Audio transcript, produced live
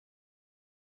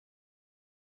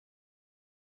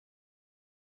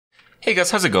Hey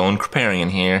guys, how's it going? Kripparrian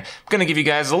here. I'm gonna give you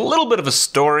guys a little bit of a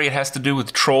story. It has to do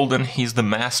with Trolden. He's the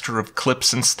master of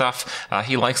clips and stuff.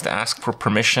 He likes to ask for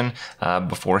permission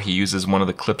before he uses one of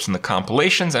the clips in the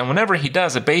compilations, and whenever he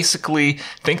does, I basically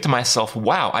think to myself,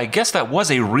 wow, I guess that was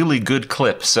a really good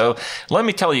clip. So let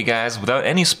me tell you guys, without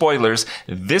any spoilers,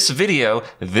 this video,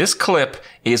 this clip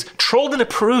is Trolden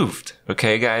approved.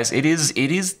 Okay guys, it is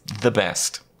the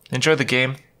best. Enjoy the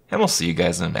game, and we'll see you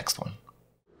guys in the next one.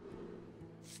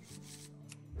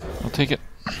 I'll take it.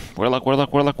 Warlock,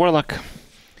 warlock, warlock, warlock.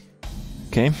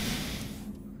 Okay.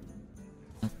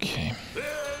 Okay.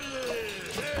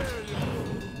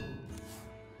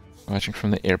 Watching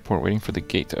from the airport, waiting for the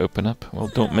gate to open up. Well,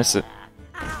 don't miss it.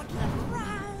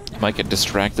 You might get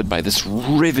distracted by this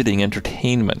riveting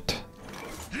entertainment.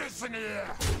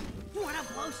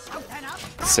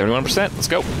 71%. Let's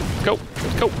go. Let's go.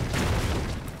 Let's go.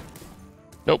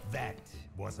 Nope. That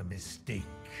was a mistake.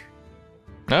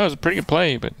 No, it was a pretty good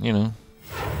play, but, you know,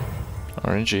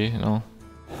 RNG and all.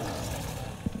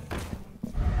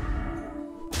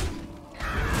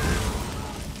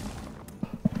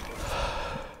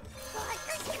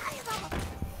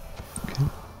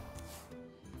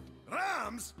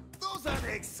 Rams? Those aren't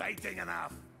exciting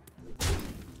enough.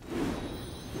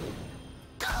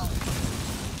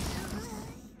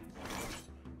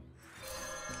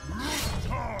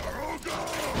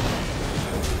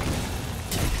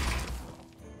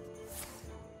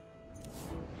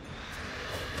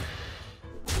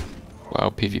 Wow,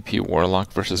 PvP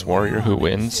Warlock versus Warrior, who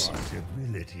wins?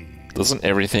 Doesn't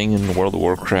everything in World of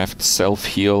Warcraft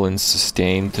self-heal and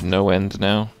sustain to no end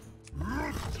now?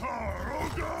 I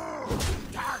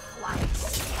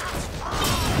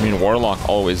mean, Warlock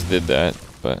always did that,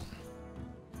 but...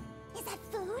 Is that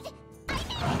food?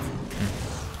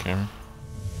 Okay.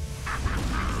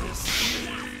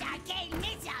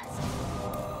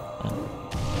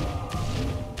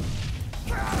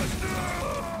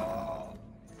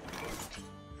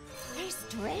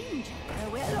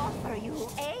 Will offer you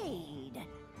aid.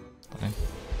 Okay.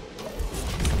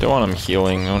 Don't want him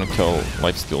healing. I want to kill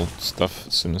lifesteal stuff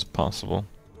as soon as possible.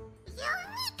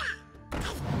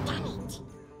 I've done it.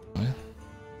 What?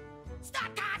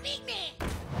 Stop copying me!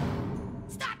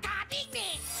 Stop copying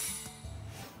me!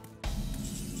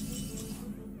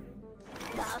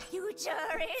 The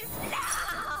future is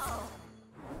now!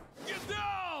 Get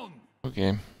down!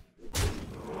 Okay.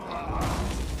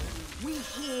 We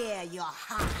hear your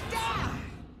heart.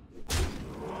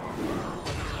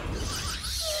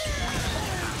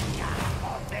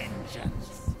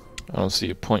 I don't see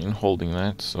a point in holding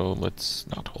that, so let's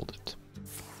not hold it.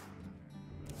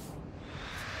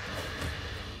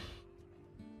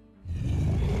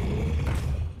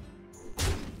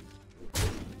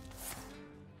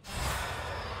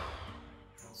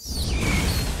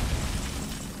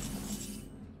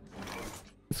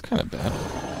 It's kind of bad.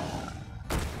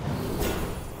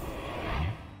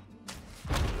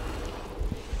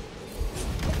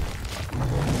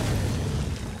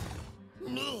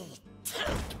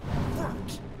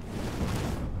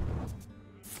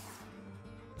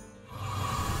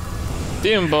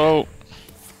 Dimbo!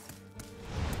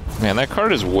 Man, that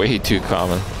card is way too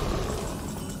common.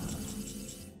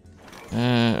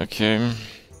 Okay.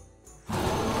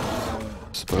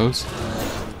 Suppose.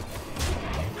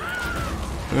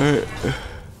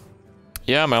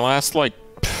 Yeah, my last, like,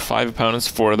 5 opponents,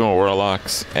 4 of them are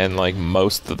Warlocks, and, like,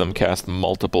 most of them cast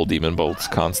multiple Demon Bolts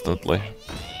constantly.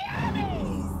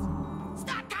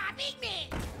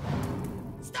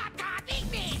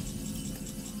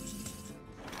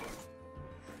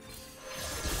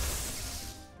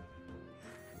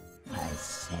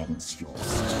 Sense your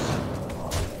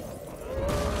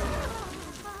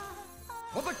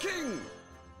For the king!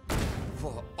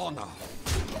 For honor!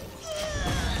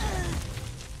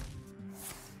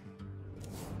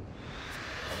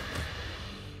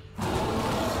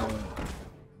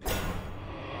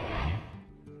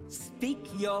 Speak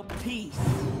your peace.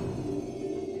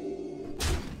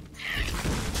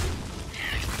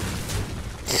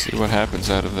 See what happens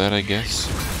out of that, I guess.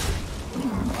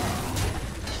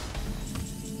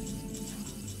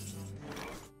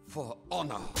 For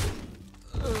honor!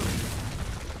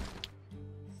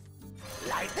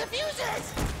 light the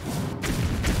fuses!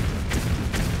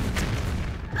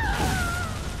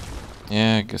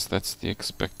 Yeah, I guess that's the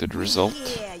expected result.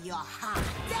 Hear your heart.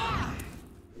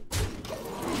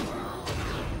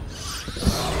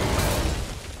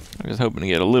 I was hoping to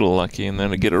get a little lucky and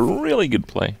then to get a really good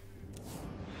play.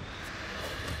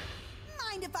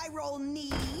 Mind if I roll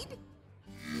need?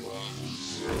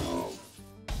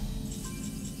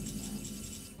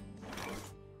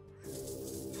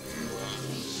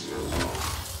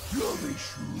 Your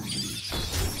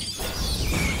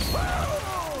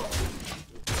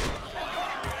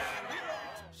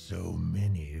So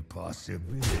many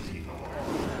possibilities.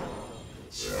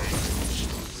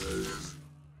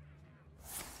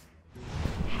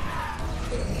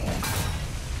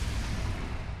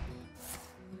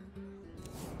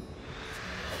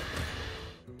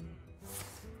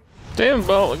 Damn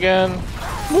bolt again.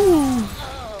 Woo.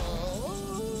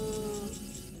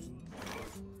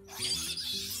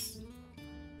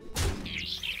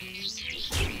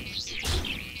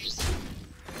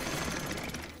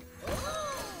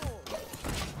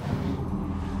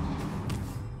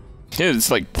 Dude,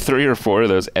 it's like 3 or 4 of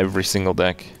those every single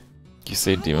deck. You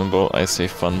say Demon Bolt, I say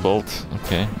Fun Bolt.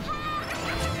 Okay.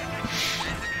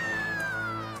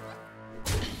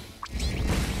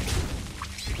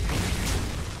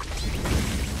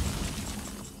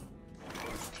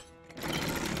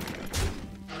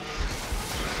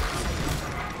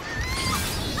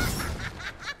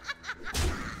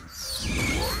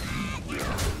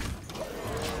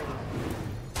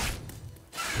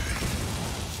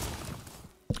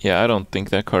 Yeah, I don't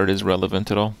think that card is relevant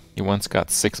at all. You once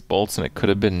got 6 bolts and it could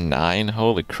have been 9.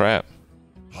 Holy crap.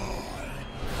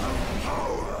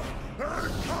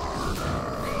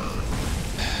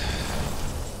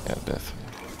 God, death.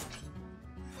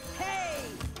 Hey,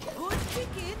 good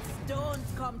tickets don't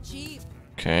come cheap.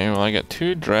 Okay, well I got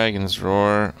 2 Dragon's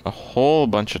Roar, a whole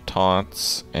bunch of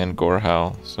taunts, and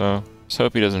Gorehowl. So, just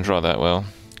hope he doesn't draw that well,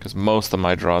 because most of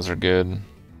my draws are good.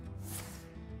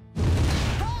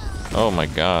 Oh my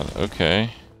god, okay.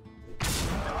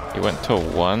 He went to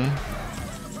 1.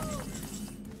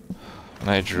 And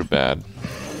I drew bad.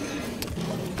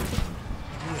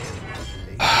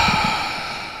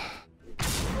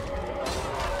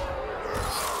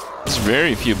 There's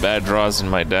very few bad draws in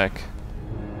my deck.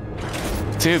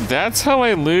 Dude, that's how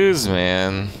I lose,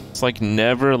 man. It's like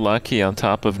never lucky on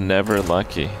top of never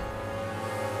lucky.